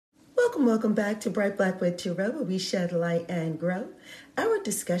Welcome back to Bright Blackwood Tarot, where we shed light and grow. Our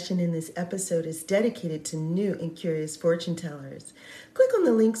discussion in this episode is dedicated to new and curious fortune tellers. Click on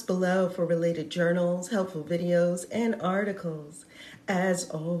the links below for related journals, helpful videos, and articles. As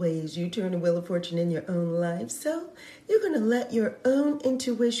always, you turn the wheel of fortune in your own life, so you're going to let your own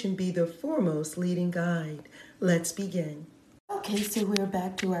intuition be the foremost leading guide. Let's begin. Okay, so we're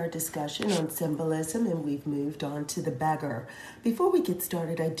back to our discussion on symbolism, and we've moved on to the beggar. Before we get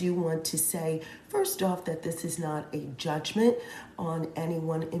started, I do want to say, first off, that this is not a judgment on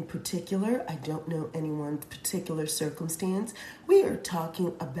anyone in particular. I don't know anyone's particular circumstance. We are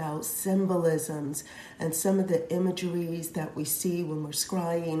talking about symbolisms and some of the imageries that we see when we're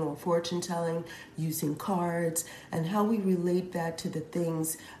scrying or fortune telling using cards, and how we relate that to the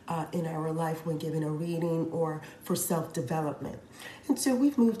things in our life when giving a reading or for self-development. And so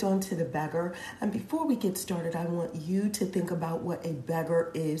we've moved on to the beggar. And before we get started, I want you to think about what a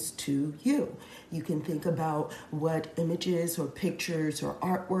beggar is to you. You can think about what images or pictures or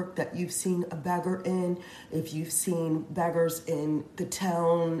artwork that you've seen a beggar in. If you've seen beggars in the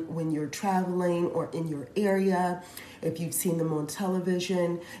town when you're traveling or in your area, if you've seen them on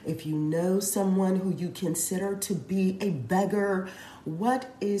television, if you know someone who you consider to be a beggar,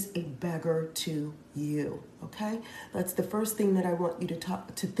 what is a beggar to you? Okay, that's the first thing that I want you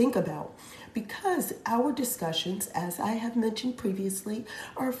to think about, because our discussions, as I have mentioned previously,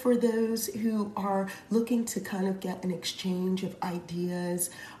 are for those who are looking to kind of get an exchange of ideas,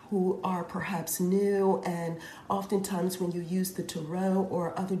 who are perhaps new, and oftentimes when you use the tarot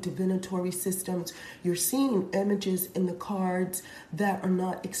or other divinatory systems, you're seeing images in the cards that are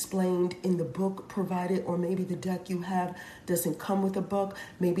not explained in the book provided, or maybe the deck you have doesn't come with a book.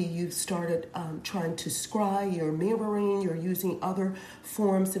 Maybe you've started trying to scry, you're mirroring, you're using other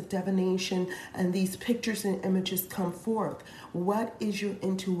forms of divination, and these pictures and images come forth. What is your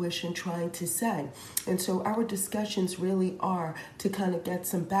intuition trying to say? And so our discussions really are to kind of get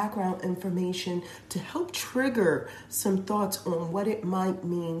some background information to help trigger some thoughts on what it might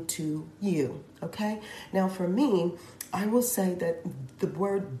mean to you, okay? Now for me, I will say that the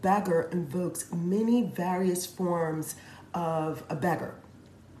word beggar invokes many various forms of a beggar.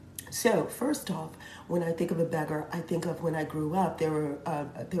 So first off, when I think of a beggar, I think of when I grew up. There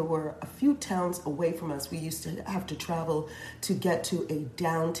were a few towns away from us. We used to have to travel to get to a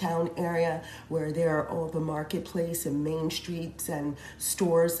downtown area where there are all the marketplace and main streets and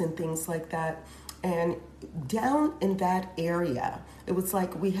stores and things like that. And down in that area, it was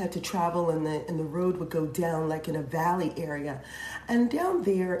like we had to travel and the road would go down like in a valley area. And down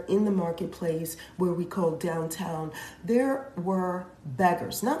there in the marketplace, where we call downtown, there were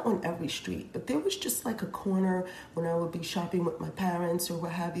beggars, not on every street, but there was just like a corner when I would be shopping with my parents or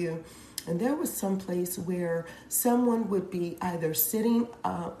what have you. And there was some place where someone would be either sitting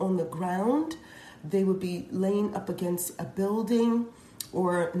on the ground, they would be laying up against a building,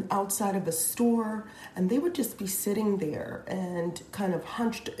 or outside of a store, and they would just be sitting there and kind of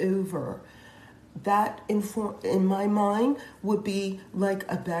hunched over. That, in my mind, would be like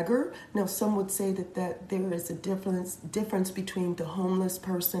a beggar. Now, some would say that there is a difference between the homeless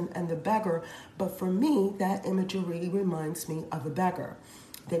person and the beggar, but for me, that imagery reminds me of a beggar.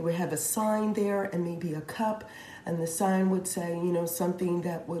 They would have a sign there and maybe a cup, and the sign would say, something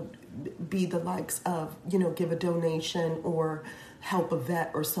that would be the likes of, give a donation or help a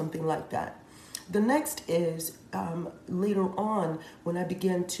vet or something like that. The next is later on when I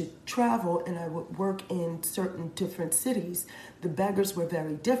began to travel and I would work in certain different cities, the beggars were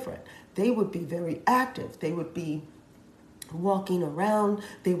very different. They would be very active. They would be walking around.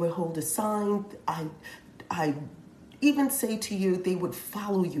 They would hold a sign. I even say to you, they would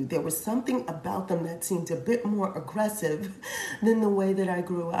follow you. There was something about them that seemed a bit more aggressive than the way that I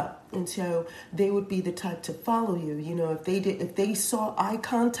grew up. And so they would be the type to follow you. If they saw eye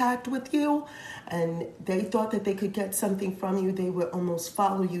contact with you and they thought that they could get something from you, they would almost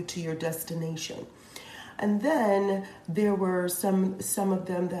follow you to your destination. And then there were some of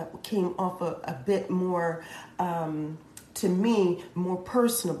them that came off a bit more to me, more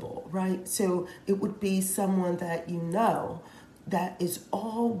personable, right? So it would be someone that that is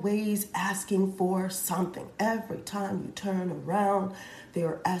always asking for something. Every time you turn around,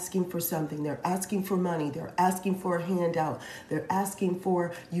 they're asking for something. They're asking for money. They're asking for a handout. They're asking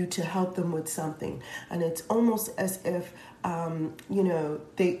for you to help them with something. And it's almost as if,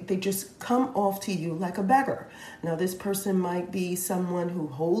 they just come off to you like a beggar. Now, this person might be someone who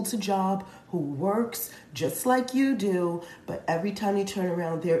holds a job, who works just like you do, but every time you turn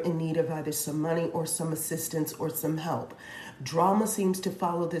around, they're in need of either some money or some assistance or some help. Drama seems to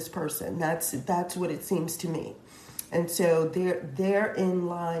follow this person. That's what it seems to me. And so therein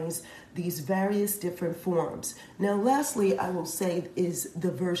lies these various different forms. Now, lastly, I will say is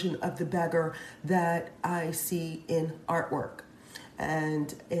the version of the beggar that I see in artwork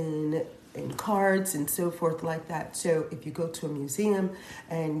and in cards and so forth like that. So if you go to a museum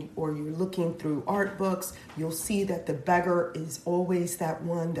or you're looking through art books, you'll see that the beggar is always that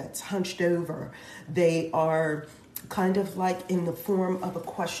one that's hunched over. They are kind of like in the form of a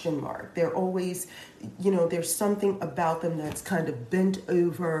question mark. They're always, there's something about them that's kind of bent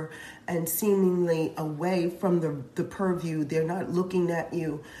over and seemingly away from the purview. They're not looking at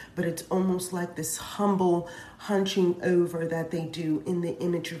you, but it's almost like this humble hunching over that they do in the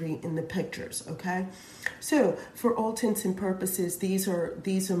imagery in the pictures, okay? So for all intents and purposes, these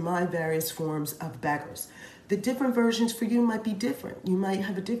are my various forms of beggars. The different versions for you might be different. You might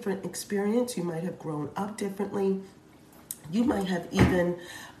have a different experience. You might have grown up differently. You might have even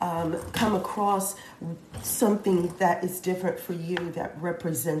come across something that is different for you that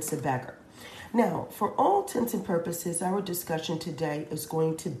represents a beggar. Now, for all intents and purposes, our discussion today is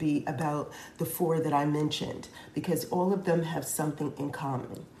going to be about the four that I mentioned, because all of them have something in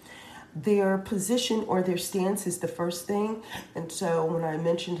common. Their position or their stance is the first thing. And so when I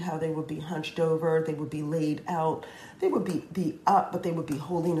mentioned how they would be hunched over, they would be laid out, they would be up, but they would be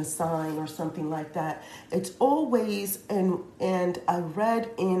holding a sign or something like that. It's always, and I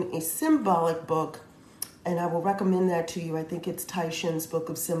read in a symbolic book, and I will recommend that to you. I think it's Taishin's Book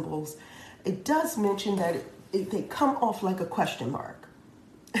of Symbols. It does mention that they come off like a question mark.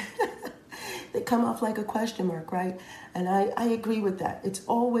 They come off like a question mark, right? And I agree with that. It's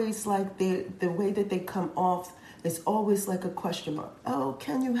always like the way that they come off is always like a question mark. Oh,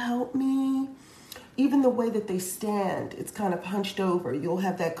 can you help me? Even the way that they stand, it's kind of hunched over. You'll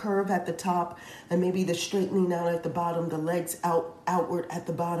have that curve at the top and maybe the straightening out at the bottom, the legs outward at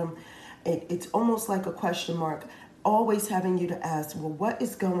the bottom. It's almost like a question mark, always having you to ask, well, what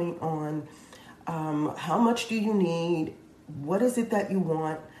is going on? How much do you need? What is it that you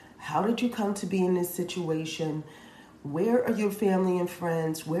want? How did you come to be in this situation? Where are your family and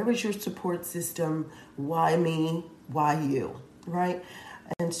friends? Where is your support system? Why me? Why you? Right?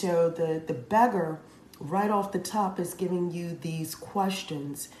 And so the beggar right off the top is giving you these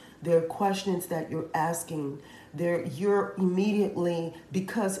questions. They're questions that you're asking. You're immediately,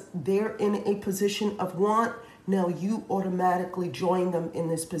 because they're in a position of want, now you automatically join them in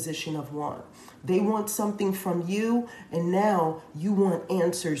this position of want. They want something from you, and now you want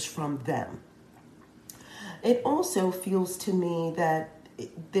answers from them. It also feels to me that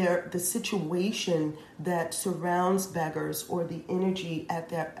the situation that surrounds beggars, or the energy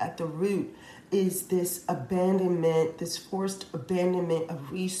at the root, is this abandonment, this forced abandonment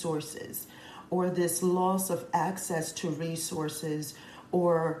of resources, or this loss of access to resources,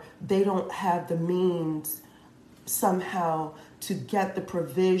 or they don't have the means somehow to get the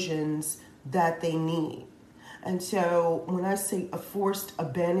provisions that they need. And so when I say a forced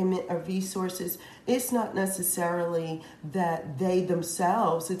abandonment of resources, it's not necessarily that they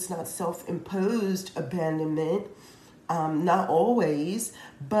themselves, it's not self-imposed abandonment, not always,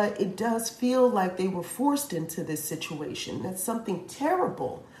 but it does feel like they were forced into this situation. That something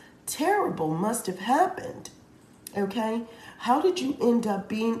terrible must have happened. Okay? How did you end up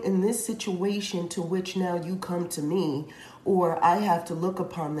being in this situation to which now you come to me, or I have to look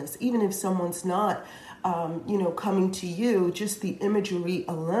upon this? Even if someone's not, coming to you, just the imagery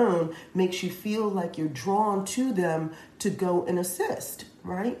alone makes you feel like you're drawn to them to go and assist,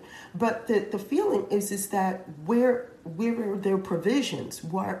 right? But the feeling is that where are their provisions?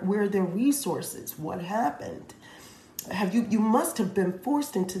 Where are their resources? What happened? You must have been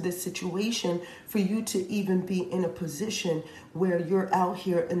forced into this situation for you to even be in a position where you're out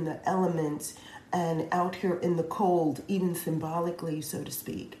here in the elements and out here in the cold, even symbolically, so to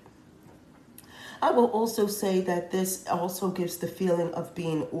speak. I will also say that this also gives the feeling of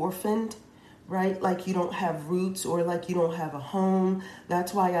being orphaned, right? Like you don't have roots, or like you don't have a home.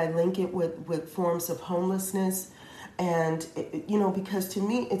 That's why I link it with forms of homelessness. And, because to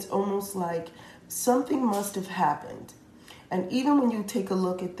me, it's almost like something must have happened. And even when you take a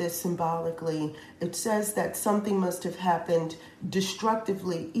look at this symbolically, it says that something must have happened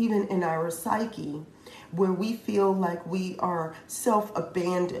destructively, even in our psyche, where we feel like we are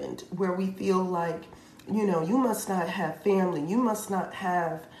self-abandoned, where we feel like, you must not have family, you must not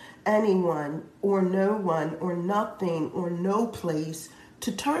have anyone or no one or nothing or no place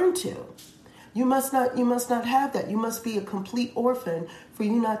to turn to. You must not have that. You must be a complete orphan for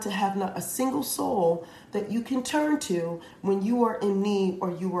you not to have not a single soul that you can turn to when you are in need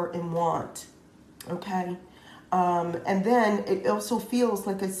or you are in want. Okay? And then it also feels,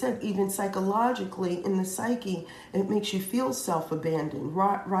 like I said, even psychologically in the psyche, it makes you feel self-abandoned,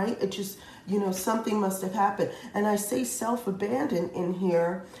 right? It just, something must have happened. And I say self-abandoned in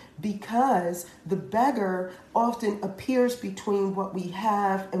here because the beggar often appears between what we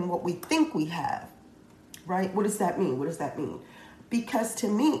have and what we think we have, right? What does that mean? What does that mean? Because to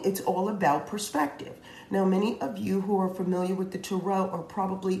me, it's all about perspective. Now, many of you who are familiar with the Tarot are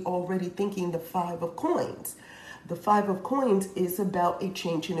probably already thinking the Five of Coins. The Five of Coins is about a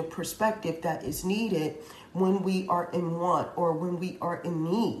change in a perspective that is needed when we are in want or when we are in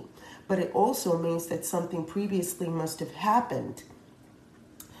need. But it also means that something previously must have happened.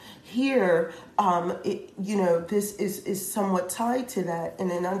 Here, this is somewhat tied to that,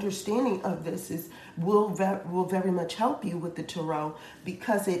 and an understanding of this will very much help you with the Tarot,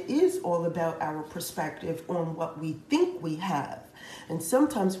 because it is all about our perspective on what we think we have. And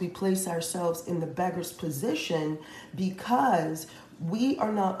sometimes we place ourselves in the beggar's position because we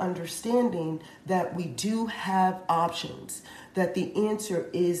are not understanding that we do have options, that the answer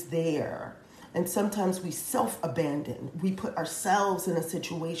is there. And sometimes we self-abandon. We put ourselves in a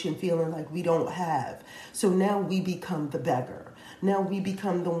situation feeling like we don't have. So now we become the beggar. Now we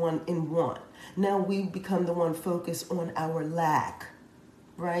become the one in want. Now we become the one focused on our lack,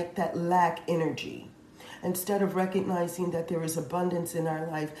 right? That lack energy. Instead of recognizing that there is abundance in our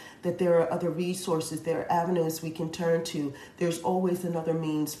life, that there are other resources, there are avenues we can turn to, there's always another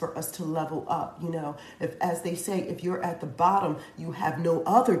means for us to level up. If, as they say, if you're at the bottom, you have no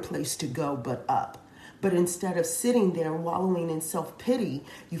other place to go but up. But instead of sitting there wallowing in self-pity,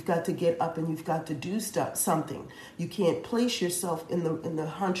 you've got to get up and you've got to do something. You can't place yourself in the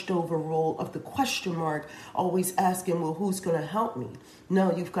hunched over role of the question mark, always asking, well, who's going to help me?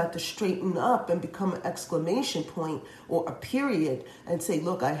 No, you've got to straighten up and become an exclamation point or a period and say,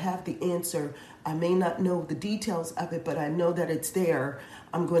 look, I have the answer. I may not know the details of it, but I know that it's there.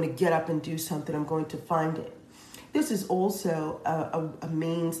 I'm going to get up and do something. I'm going to find it. This is also a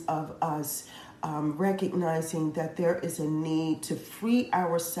means of us recognizing that there is a need to free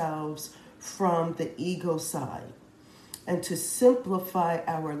ourselves from the ego side and to simplify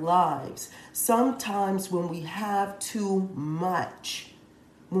our lives. Sometimes when we have too much,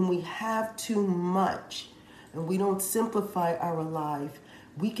 and we don't simplify our life,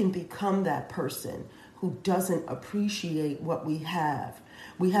 we can become that person who doesn't appreciate what we have.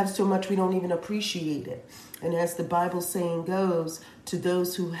 We have so much we don't even appreciate it. And as the Bible saying goes, to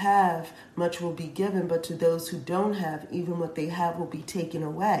those who have, much will be given, but to those who don't have, even what they have will be taken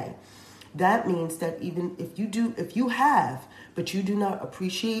away. That means that even if you have, but you do not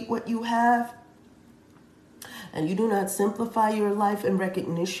appreciate what you have, and you do not simplify your life in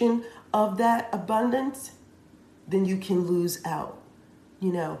recognition of that abundance, then you can lose out.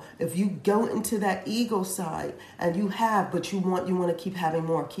 If you go into that ego side and you have, but you want to keep having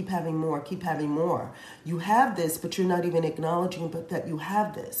more. You have this, but you're not even acknowledging that you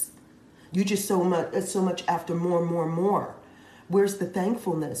have this. You just so much after more. Where's the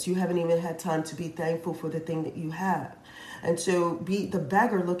thankfulness? You haven't even had time to be thankful for the thing that you have. And so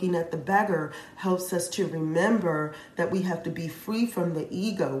looking at the beggar helps us to remember that we have to be free from the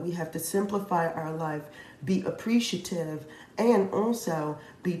ego. We have to simplify our life, be appreciative, and also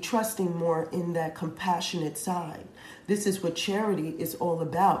be trusting more in that compassionate side. This is what charity is all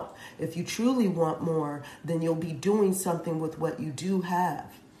about. If you truly want more, then you'll be doing something with what you do have,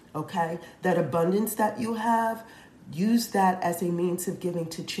 okay? That abundance that you have, use that as a means of giving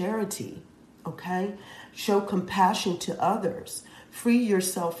to charity, okay? Show compassion to others. Free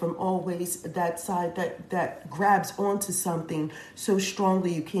yourself from always that side that grabs onto something so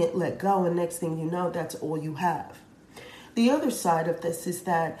strongly you can't let go, and next thing you know, that's all you have. The other side of this is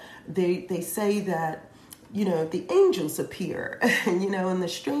that they say that, the angels appear, in the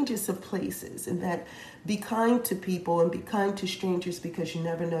strangest of places, and that be kind to people and be kind to strangers because you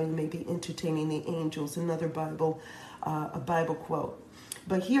never know, you may be entertaining the angels. Another a Bible quote.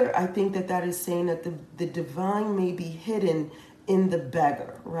 But here I think that is saying that the divine may be hidden in the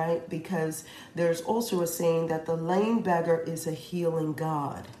beggar, right? Because there's also a saying that the lame beggar is a healing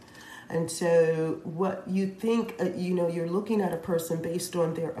God. And so what you think, you're looking at a person based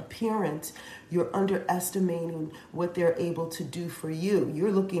on their appearance, you're underestimating what they're able to do for you.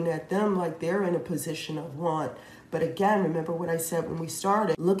 You're looking at them like they're in a position of want. But again, remember what I said when we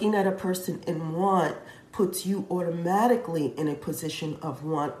started, looking at a person in want puts you automatically in a position of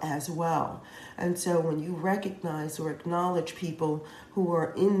want as well. And so when you recognize or acknowledge people who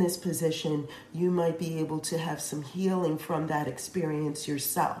are in this position, you might be able to have some healing from that experience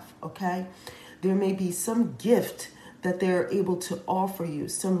yourself, okay? There may be some gift that they're able to offer you,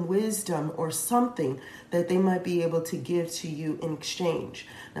 some wisdom or something that they might be able to give to you in exchange.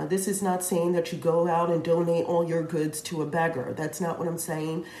 Now, this is not saying that you go out and donate all your goods to a beggar. That's not what I'm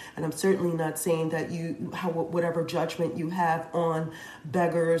saying. And I'm certainly not saying that whatever judgment you have on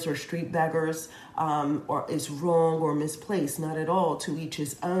beggars or street beggars or is wrong or misplaced. Not at all. To each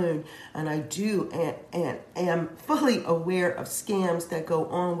his own. And I do and am fully aware of scams that go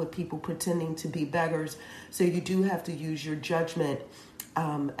on with people pretending to be beggars. So you do have to use your judgment.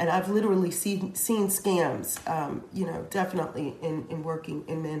 And I've literally seen scams, definitely in working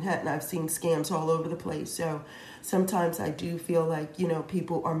in Manhattan. I've seen scams all over the place. So sometimes I do feel like,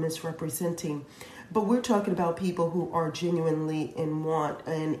 people are misrepresenting. But we're talking about people who are genuinely in want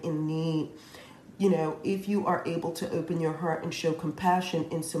and in need. If you are able to open your heart and show compassion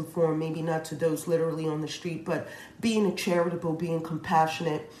in some form, maybe not to those literally on the street, but being charitable, being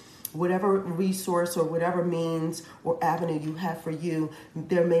compassionate, whatever resource or whatever means or avenue you have for you,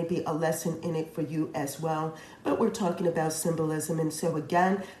 there may be a lesson in it for you as well. But we're talking about symbolism. And so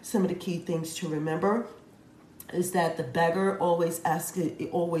again, some of the key things to remember is that the beggar always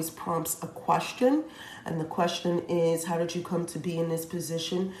prompts a question. And the question is, how did you come to be in this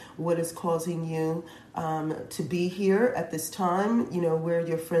position? What is causing you to be here at this time? Where are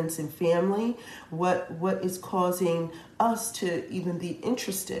your friends and family? What is causing us to even be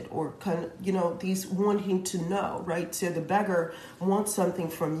interested or these wanting to know, right? So the beggar wants something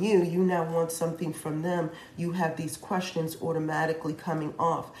from you. You now want something from them. You have these questions automatically coming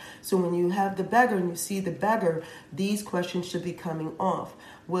off. So when you have the beggar and you see the beggar, these questions should be coming off.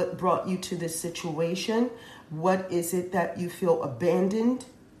 What brought you to this situation? What is it that you feel abandoned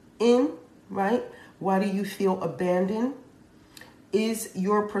in, right? Why do you feel abandoned? Is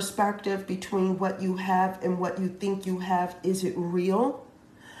your perspective between what you have and what you think you have, is it real?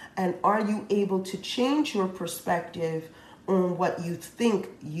 And are you able to change your perspective on what you think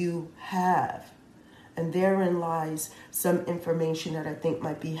you have? And therein lies some information that I think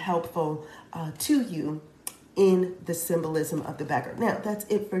might be helpful to you in the symbolism of the beggar. Now, that's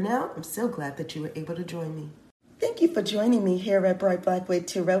it for now. I'm so glad that you were able to join me. Thank you for joining me here at Bright Blackwood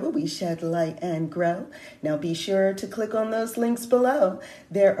Tarot, where we shed light and grow. Now be sure to click on those links below.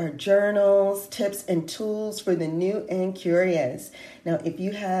 There are journals, tips, and tools for the new and curious. Now, if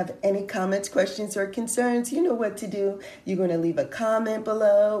you have any comments, questions, or concerns, you know what to do. You're going to leave a comment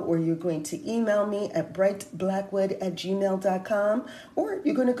below, or you're going to email me at brightblackwood@gmail.com, or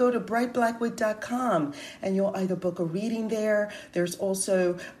you're going to go to brightblackwood.com, and you'll either book a reading there. There's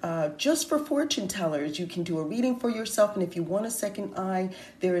also, just for fortune tellers, you can do a reading for yourself, and if you want a second eye,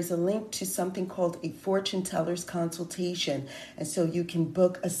 there is a link to something called a fortune teller's consultation, and so you can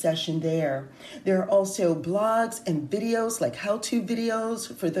book a session there. There are also blogs and videos, like how-to videos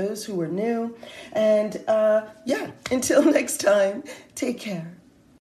for those who are new, and until next time, take care.